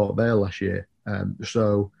league for Port Vale last year.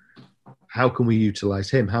 So how can we utilise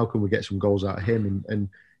him? How can we get some goals out of him? And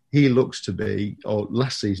he looks to be, or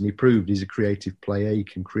last season he proved he's a creative player. He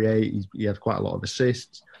can create. He had quite a lot of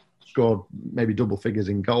assists, scored maybe double figures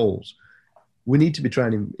in goals. We need to be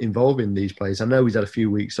trying to involve in these players. I know he's had a few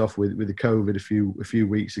weeks off with the COVID a few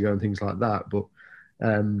weeks ago and things like that. But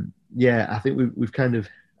I think we've kind of.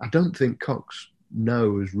 I don't think Cox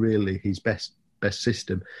knows really his best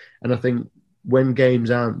system, and I think when games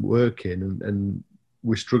aren't working and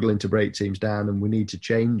we're struggling to break teams down and we need to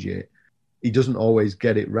change it, he doesn't always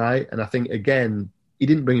get it right. And I think again, he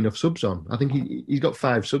didn't bring enough subs on. I think he's got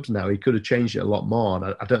 5 subs now. He could have changed it a lot more,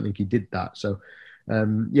 and I don't think he did that. So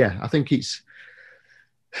I think it's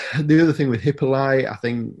the other thing with Hippolyte. I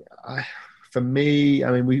think for me,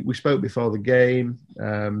 I mean, we spoke before the game.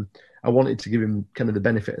 I wanted to give him kind of the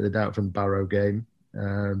benefit of the doubt from the Barrow game.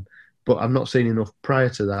 But I've not seen enough prior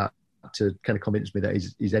to that to kind of convince me that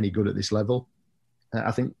he's any good at this level.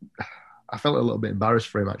 I think I felt a little bit embarrassed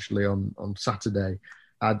for him actually on Saturday.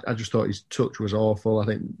 I just thought his touch was awful. I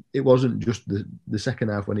think it wasn't just the second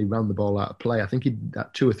half when he ran the ball out of play. I think he did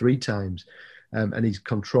that 2 or 3 times. And his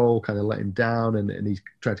control kind of let him down, and he's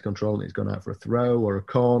tried to control and it's gone out for a throw or a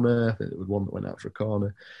corner. I think there was one that went out for a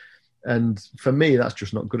corner. And for me, that's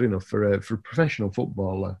just not good enough for a professional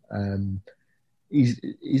footballer.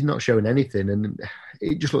 He's not showing anything, and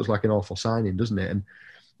it just looks like an awful signing, doesn't it? And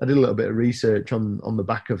I did a little bit of research on the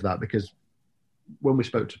back of that, because when we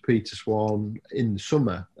spoke to Peter Swan in the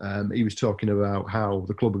summer, he was talking about how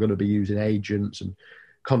the club are going to be using agents and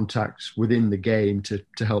contacts within the game to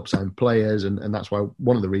help sign players, and that's why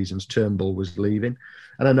one of the reasons Turnbull was leaving.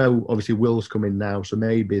 And I know obviously Will's coming now, so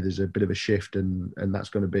maybe there's a bit of a shift, and that's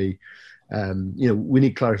going to be we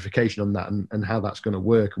need clarification on that and how that's going to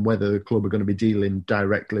work, and whether the club are going to be dealing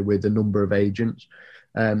directly with a number of agents.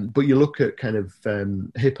 But you look at kind of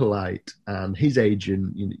Hippolyte and his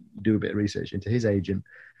agent, you do a bit of research into his agent,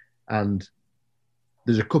 and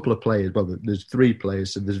there's a couple of players, well, there's 3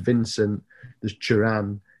 players. So there's Vincent, there's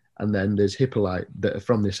Turan, and then there's Hippolyte that are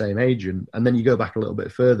from the same agent. And then you go back a little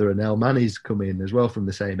bit further and El Mani's come in as well from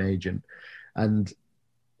the same agent. And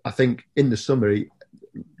I think in the summary,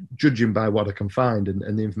 judging by what I can find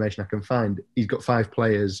and the information I can find, he's got 5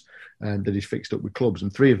 players that he's fixed up with clubs,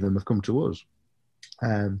 and 3 of them have come to us.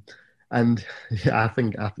 And I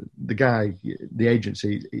think the guy, the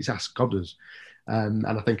agency, it's Ask Codders. And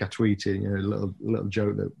I think I tweeted, a little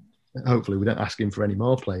joke that hopefully we don't ask him for any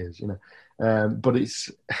more players, But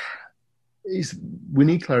we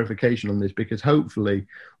need clarification on this, because hopefully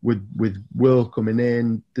with Will coming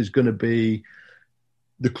in, there's going to be,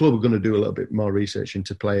 the club are going to do a little bit more research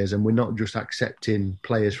into players, and we're not just accepting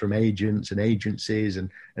players from agents and agencies,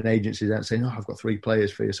 and agencies aren't saying, I've got 3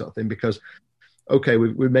 players for you sort of thing, because okay,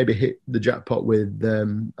 we maybe hit the jackpot with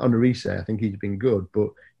Onarise. I think he's been good, but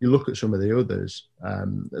you look at some of the others,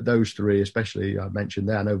 those 3 especially I mentioned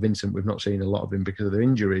there. I know Vincent, we've not seen a lot of him because of their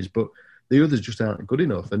injuries, but the others just aren't good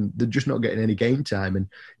enough, and they're just not getting any game time. And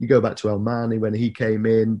you go back to El Mani, when he came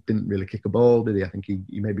in, didn't really kick a ball, did he? I think he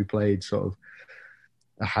maybe played sort of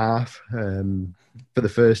a half for the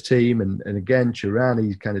first team, and again, Turan,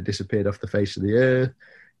 he's kind of disappeared off the face of the earth.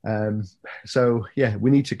 So we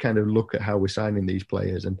need to kind of look at how we're signing these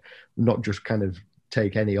players, and not just kind of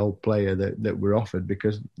take any old player that we're offered,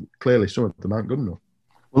 because clearly some of them aren't good enough.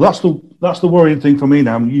 Well, that's the worrying thing for me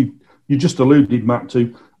now. You just alluded, Matt,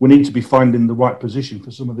 to we need to be finding the right position for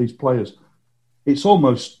some of these players. It's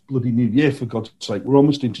almost bloody New Year, for God's sake. We're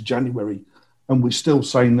almost into January, and we're still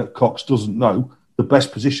saying that Cox doesn't know the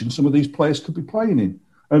best position some of these players could be playing in.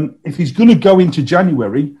 And if he's going to go into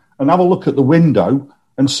January and have a look at the window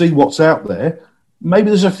and see what's out there, maybe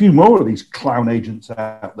there's a few more of these clown agents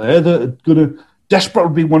out there that are going to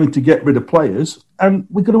desperately be wanting to get rid of players, and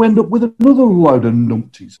we're going to end up with another load of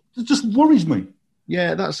numpties. It just worries me.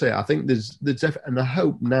 Yeah, that's it. I think there's and I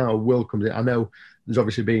hope now Will comes in. I know there's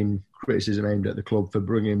obviously been criticism aimed at the club for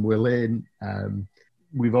bringing Will in.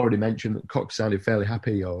 We've already mentioned that Cox sounded fairly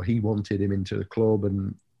happy, or he wanted him into the club,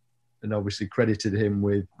 and obviously credited him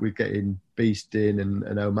with getting Beast in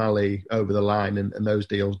and O'Malley over the line and those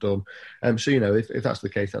deals done. So, if that's the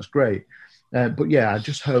case, that's great. But I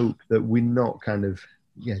just hope that we're not kind of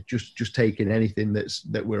just taking anything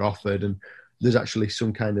that we're offered, and there's actually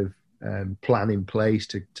some kind of plan in place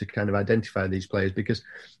to kind of identify these players. Because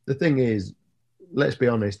the thing is, let's be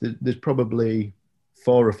honest, there's probably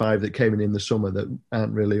 4 or 5 that came in the summer that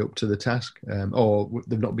aren't really up to the task, or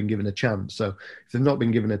they've not been given a chance. So if they've not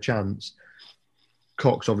been given a chance,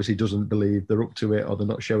 Cox obviously doesn't believe they're up to it, or they're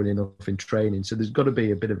not showing enough in training. So there's got to be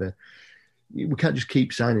a bit of we can't just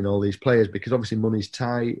keep signing all these players, because obviously money's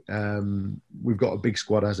tight. We've got a big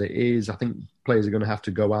squad as it is. I think players are going to have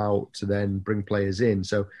to go out to then bring players in.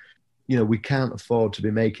 So, we can't afford to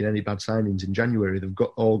be making any bad signings in January. They've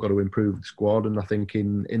all got to improve the squad. And I think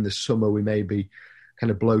in the summer, we maybe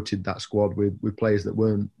kind of bloated that squad with players that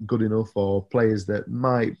weren't good enough, or players that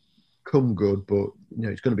might come good, but,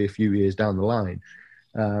 it's going to be a few years down the line.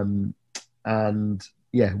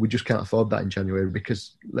 We just can't afford that in January,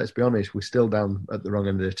 because let's be honest, we're still down at the wrong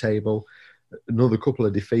end of the table. Another couple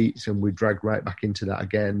of defeats and we dragged right back into that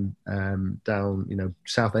again. Down,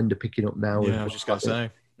 Southend are picking up now. Yeah, I was just going to say.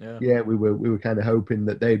 Yeah, we were kind of hoping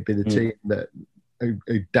that they'd be the team that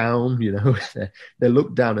are down. They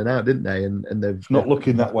looked down and out, didn't they? And they've not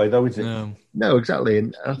looking that way though, is it? No, exactly.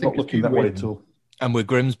 And I think not looking that way at all. And with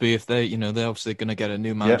Grimsby, if they're obviously going to get a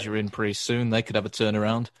new manager in pretty soon, they could have a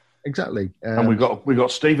turnaround. Exactly. And we've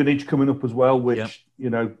got Stevenage coming up as well, which,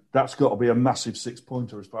 that's got to be a massive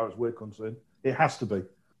 6-pointer as far as we're concerned. It has to be.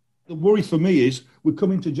 The worry for me is we're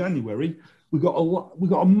coming to January. We've got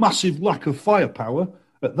a massive lack of firepower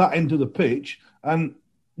at that end of the pitch. And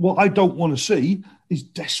what I don't want to see is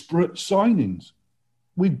desperate signings.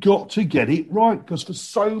 We've got to get it right, because for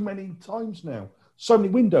so many times now, so many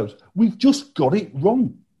windows, we've just got it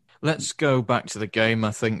wrong. Let's go back to the game,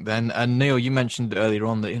 I think, then. And Neil, you mentioned earlier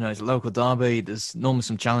on that, it's a local derby. There's normally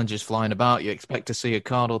some challenges flying about. You expect to see a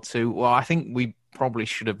card or two. Well, I think we probably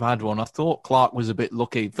should have had one. I thought Clark was a bit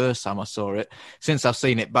lucky first time I saw it. Since I've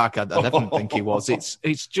seen it back, I definitely think he was.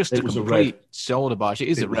 It's just a complete shoulder bash. It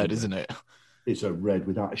is a red, isn't it? It's a red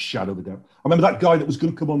without a shadow of a doubt. I remember that guy that was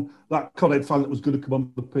going to come on, that Conhead fan that was going to come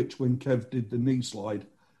on the pitch when Kev did the knee slide.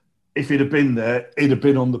 If he'd have been there, he'd have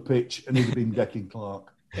been on the pitch and he'd have been decking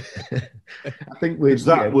Clark. I think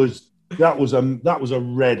that was a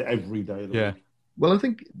red every day of the week. Well, I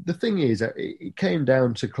think the thing is, it came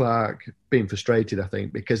down to Clark being frustrated, I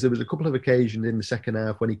think, because there was a couple of occasions in the second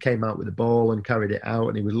half when he came out with the ball and carried it out,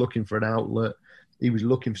 and he was looking for an outlet. He was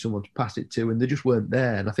looking for someone to pass it to, and they just weren't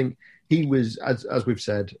there. And I think he was, as we've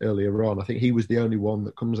said earlier on, I think he was the only one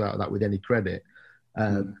that comes out of that with any credit.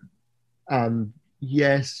 And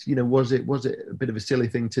yes, was it a bit of a silly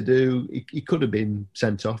thing to do? He could have been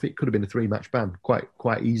sent off. It could have been a 3-match ban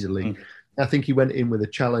quite easily. I think he went in with a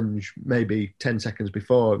challenge maybe 10 seconds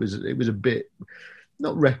before. It was a bit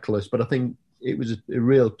not reckless, but I think it was a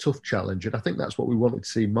real tough challenge, and I think that's what we wanted to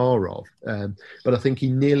see more of. But I think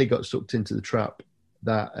he nearly got sucked into the trap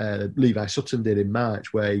that Levi Sutton did in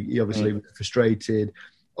March, where he obviously was frustrated.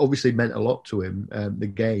 Obviously meant a lot to him, the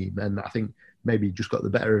game, and I think maybe just got the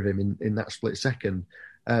better of him in that split second.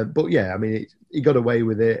 But yeah, I mean, he got away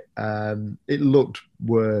with it. It looked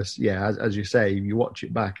worse. Yeah, as you say, you watch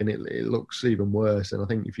it back and it looks even worse. And I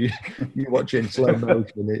think if you watch it in slow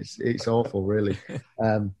motion, it's awful, really.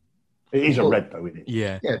 It is a red, though, isn't it?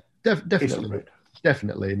 Yeah, definitely. It's a red.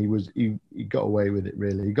 Definitely, and he got away with it.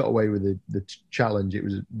 Really, he got away with the challenge. It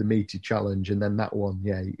was the meaty challenge, and then that one,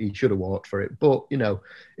 yeah, he should have walked for it. But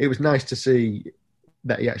it was nice to see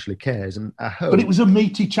that he actually cares, and I hope. But it was a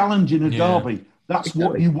meaty challenge in a derby. That's exactly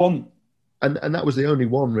what you want. And that was the only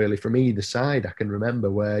one really from either side I can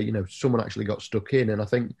remember where someone actually got stuck in, and I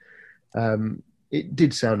think it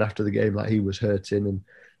did sound after the game like he was hurting, and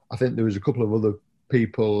I think there was a couple of other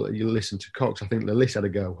people. You listen to Cox, I think Lillis had a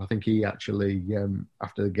go. I think he actually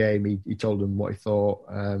after the game he told them what he thought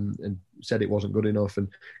and said it wasn't good enough, and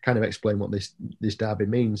kind of explained what this derby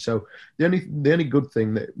means. So the only good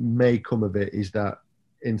thing that may come of it is that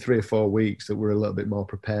in 3 or 4 weeks that we're a little bit more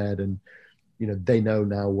prepared, and they know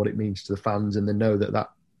now what it means to the fans, and they know that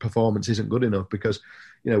performance isn't good enough, because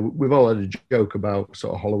we've all had a joke about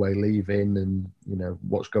sort of Holloway leaving and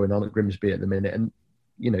what's going on at Grimsby at the minute, and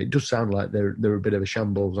it does sound like they're a bit of a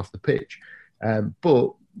shambles off the pitch.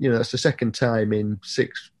 But that's the second time in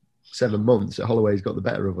 6-7 months that Holloway's got the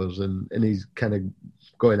better of us, and he's kind of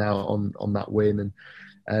going out on that win, and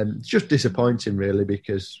it's just disappointing really,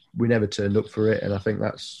 because we never turned up for it, and I think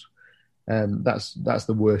that's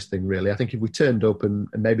the worst thing really. I think if we turned up and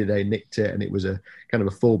maybe they nicked it and it was a kind of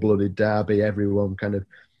a full-blooded derby, everyone kind of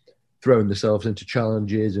throwing themselves into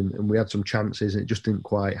challenges and we had some chances and it just didn't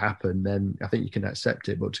quite happen, then I think you can accept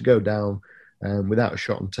it. But to go down without a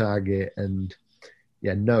shot on target and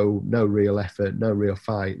no real effort, no real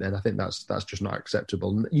fight, then I think that's just not acceptable.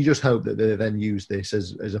 And you just hope that they then use this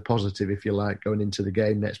as a positive, if you like, going into the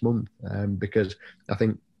game next month, because I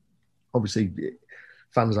think obviously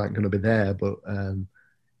fans aren't going to be there, but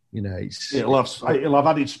it'll have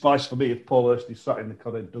added spice for me if Paul Hurst is sat in the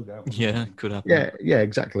Connect dugout. Yeah, could happen. Yeah,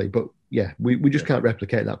 exactly. But yeah, we just can't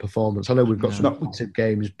replicate that performance. I know we've got some massive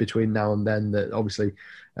games between now and then that obviously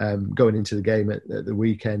going into the game at the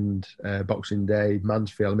weekend, Boxing Day,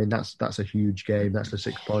 Mansfield. I mean, that's a huge game. That's a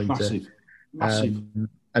 6-pointer. Massive.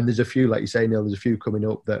 And there's a few, like you say, Neil, there's a few coming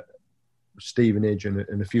up that Stevenage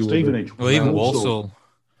and a few Stevenage. Well, even Walsall.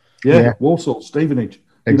 Yeah, Walsall, Stevenage.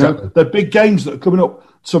 Exactly. They're big games that are coming up.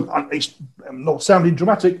 It's not sounding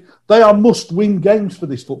dramatic. They are must-win games for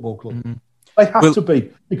this football club. Mm-hmm. They have to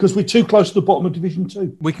be, because we're too close to the bottom of Division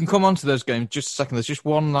 2. We can come on to those games just a second. There's just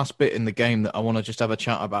one last bit in the game that I want to just have a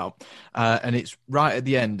chat about. And it's right at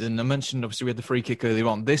the end. And I mentioned, obviously, we had the free kick earlier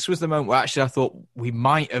on. This was the moment where actually I thought we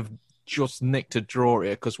might have just nicked a draw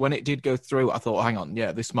here, because when it did go through, I thought, hang on,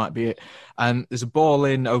 yeah, this might be it. And there's a ball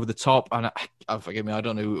in over the top, and forgive me, I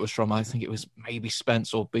don't know who it was from. I think it was maybe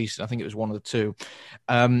Spence or Beeston. I think it was one of the two.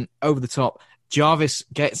 Over the top, Jarvis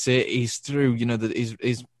gets it. He's through,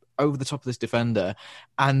 he's over the top of this defender,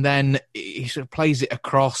 and then he sort of plays it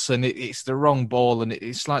across, and it's the wrong ball, and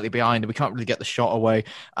it's slightly behind, and we can't really get the shot away.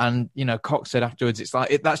 And Cox said afterwards, it's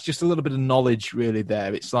like that's just a little bit of knowledge really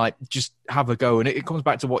there. It's like, just have a go, and it comes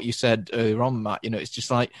back to what you said earlier on, Matt. It's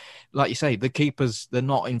just like you say, the keepers, they're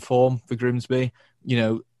not in form for Grimsby.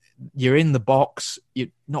 You're in the box, you're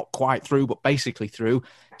not quite through, but basically through.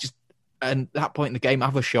 Just and at that point in the game,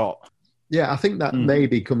 have a shot. Yeah, I think that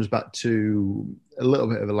maybe comes back to a little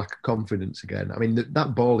bit of a lack of confidence again. I mean,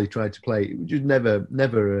 that ball he tried to play, it was just never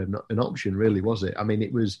an option, really, was it? I mean,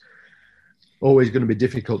 it was always going to be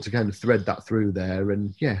difficult to kind of thread that through there.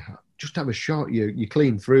 And yeah, just have a shot. You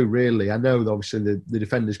clean through, really. I know, obviously, the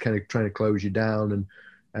defender's kind of trying to close you down,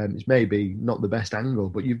 and it's maybe not the best angle,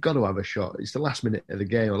 but you've got to have a shot. It's the last minute of the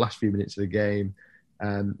game, or last few minutes of the game.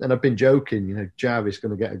 And I've been joking, Jarvis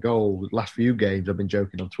going to get a goal. The last few games, I've been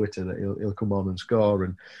joking on Twitter that he'll come on and score,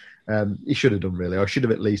 and he should have done, really. Or should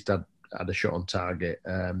have at least had a shot on target.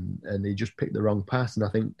 And he just picked the wrong pass. And I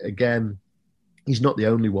think, again, he's not the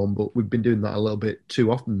only one, but we've been doing that a little bit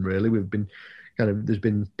too often, really. We've been there's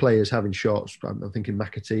been players having shots. I'm thinking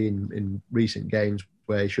McAtee in recent games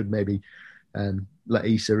where he should maybe let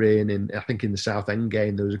Issa in. And I think in the Southend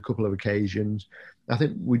game, there was a couple of occasions. I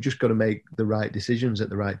think we just got to make the right decisions at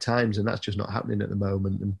the right times, and that's just not happening at the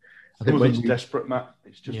moment. And I think it's desperate, Matt.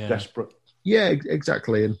 It's just desperate. Yeah,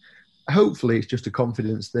 exactly. And hopefully it's just a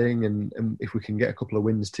confidence thing, and if we can get a couple of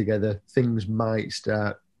wins together, things might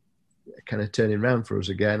start kind of turning around for us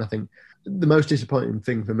again. I think the most disappointing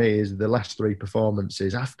thing for me is the last three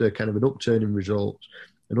performances after kind of an upturn in results,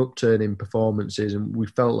 an upturn in performances, and we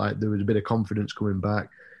felt like there was a bit of confidence coming back.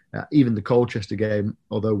 Even the Colchester game,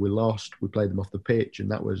 although we lost, we played them off the pitch,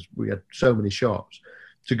 and we had so many shots.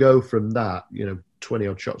 To go from that, 20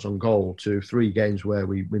 odd shots on goal, to 3 games where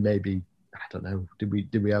we maybe, I don't know,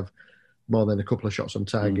 did we have more than a couple of shots on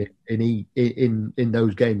target in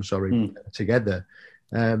those games? Together.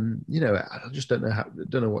 I just don't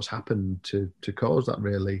know what's happened to cause that,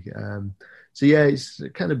 really. So yeah, it's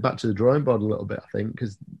kind of back to the drawing board a little bit, I think,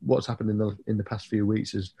 because what's happened in the past few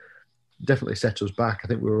weeks has definitely set us back. I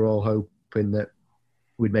think we were all hoping that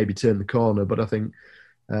we'd maybe turn the corner, but I think,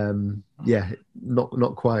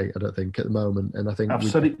 not quite, I don't think, at the moment. And I think I've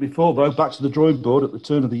said it before, though, back to the drawing board at the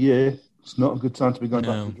turn of the year. It's not a good time to be going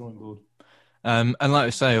back to the drawing board. And like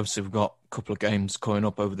I say, obviously we've got a couple of games coming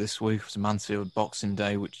up over this week. It's Mansfield Boxing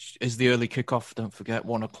Day, which is the early kickoff. Don't forget,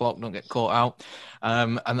 1:00. Don't get caught out.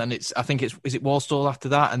 And then is it Walsall after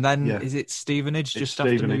that, and then is it Stevenage just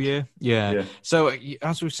after New Year? Yeah. So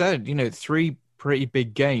as we've said, 3 pretty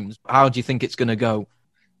big games. How do you think it's going to go?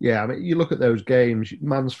 Yeah, I mean, you look at those games.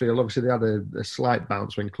 Mansfield, obviously, they had a slight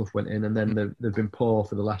bounce when Clough went in, and then they've been poor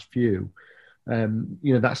for the last few.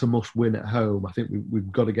 That's a must-win at home. I think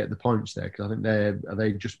we've got to get the points there, because I think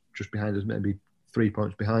they just behind us, maybe 3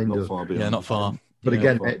 points behind not us. Far behind. Yeah, not far. But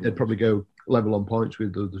again, they'd probably go level on points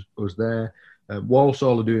with us there.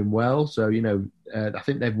 Walsall are doing well, so I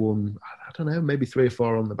think they've won, I don't know, maybe 3 or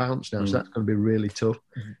 4 on the bounce now. So that's going to be really tough.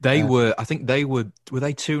 They were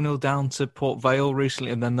 2-0 down to Port Vale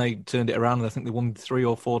recently, and then they turned it around, and I think they won 3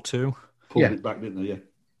 or 4-2. Pulled it back, didn't they? Yeah.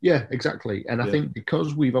 Yeah, exactly. And I think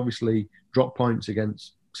because we've obviously dropped points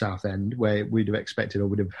against Southend, where we'd have expected or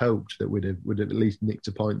would have hoped that we'd have at least nicked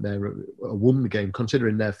a point there or won the game,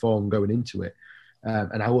 considering their form going into it,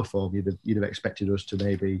 and our form, you'd have expected us to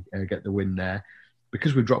maybe get the win there.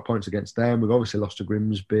 because we've dropped points against them, we've obviously lost to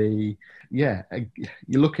Grimsby. Yeah,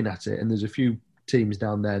 you're looking at it, and there's a few teams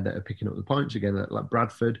down there that are picking up the points again, like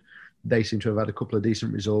Bradford. They seem to have had a couple of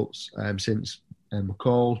decent results since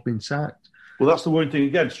McCall's been sacked. Well, that's the one thing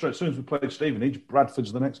again. As soon as we played Stevenage,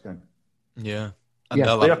 Bradford's the next game. Yeah. And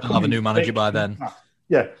they'll have a new manager by then.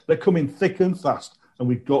 Yeah, they're coming thick and fast, and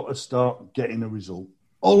we've got to start getting a result.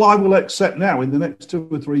 All I will accept now in the next 2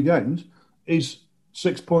 or 3 games is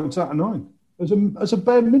 6 points out of 9 as a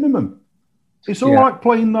bare minimum. It's all right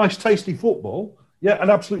playing nice, tasty football,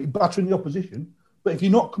 and absolutely battering the opposition. But if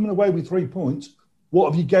you're not coming away with 3 points,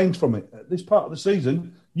 what have you gained from it? At this part of the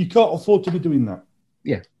season, you can't afford to be doing that.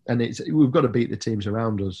 Yeah, and we've got to beat the teams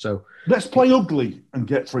around us. So let's play ugly and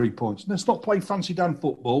get 3 points. Let's not play fancy Dan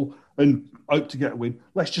football and hope to get a win.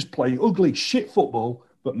 Let's just play ugly, shit football,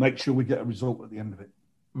 but make sure we get a result at the end of it.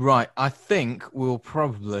 Right, I think we'll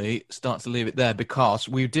probably start to leave it there because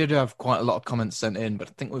we did have quite a lot of comments sent in, but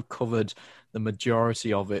I think we've covered the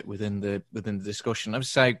majority of it within the discussion. I would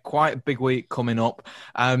say quite a big week coming up.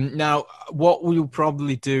 Now, what we'll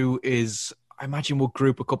probably do is, I imagine we'll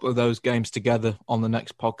group a couple of those games together on the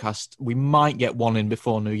next podcast. We might get one in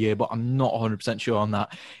before New Year, but I'm not 100% sure on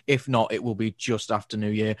that. If not, it will be just after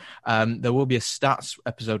New Year. There will be a stats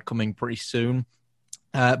episode coming pretty soon.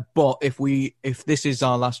 But if this is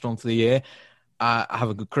our last one for the year, have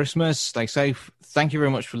a good Christmas, stay safe. Thank you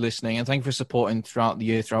very much for listening, and thank you for supporting throughout the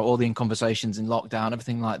year, throughout all the conversations in lockdown,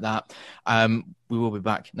 everything like that. We will be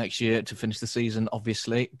back next year to finish the season,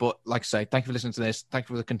 obviously. But like I say, thank you for listening to this. Thank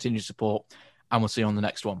you for the continued support, and we'll see you on the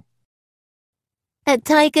next one. At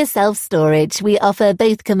Tiger Self-Storage, we offer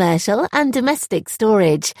both commercial and domestic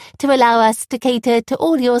storage to allow us to cater to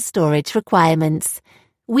all your storage requirements.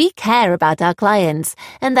 We care about our clients,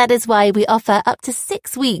 and that is why we offer up to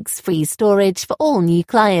 6 weeks free storage for all new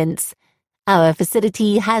clients. Our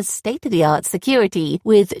facility has state-of-the-art security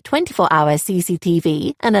with 24-hour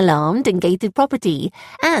CCTV, an alarmed and gated property,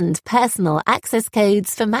 and personal access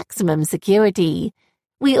codes for maximum security.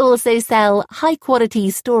 We also sell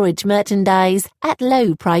high-quality storage merchandise at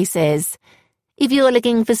low prices. If you're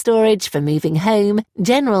looking for storage for moving home,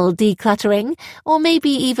 general decluttering, or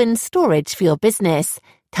maybe even storage for your business,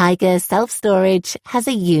 Tiger Self-Storage has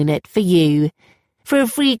a unit for you. For a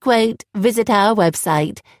free quote, visit our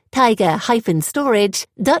website,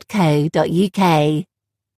 tiger-storage.co.uk.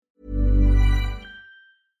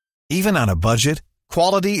 Even on a budget,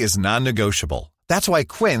 quality is non-negotiable. That's why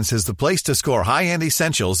Quince is the place to score high-end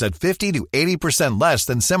essentials at 50 to 80% less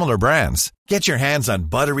than similar brands. Get your hands on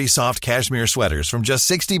buttery soft cashmere sweaters from just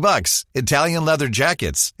 $60, Italian leather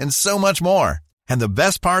jackets, and so much more. And the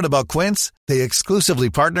best part about Quince, they exclusively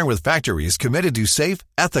partner with factories committed to safe,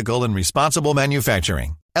 ethical, and responsible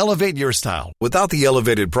manufacturing. Elevate your style without the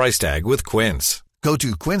elevated price tag with Quince. Go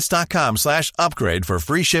to quince.com/upgrade for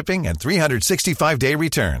free shipping and 365-day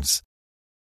returns.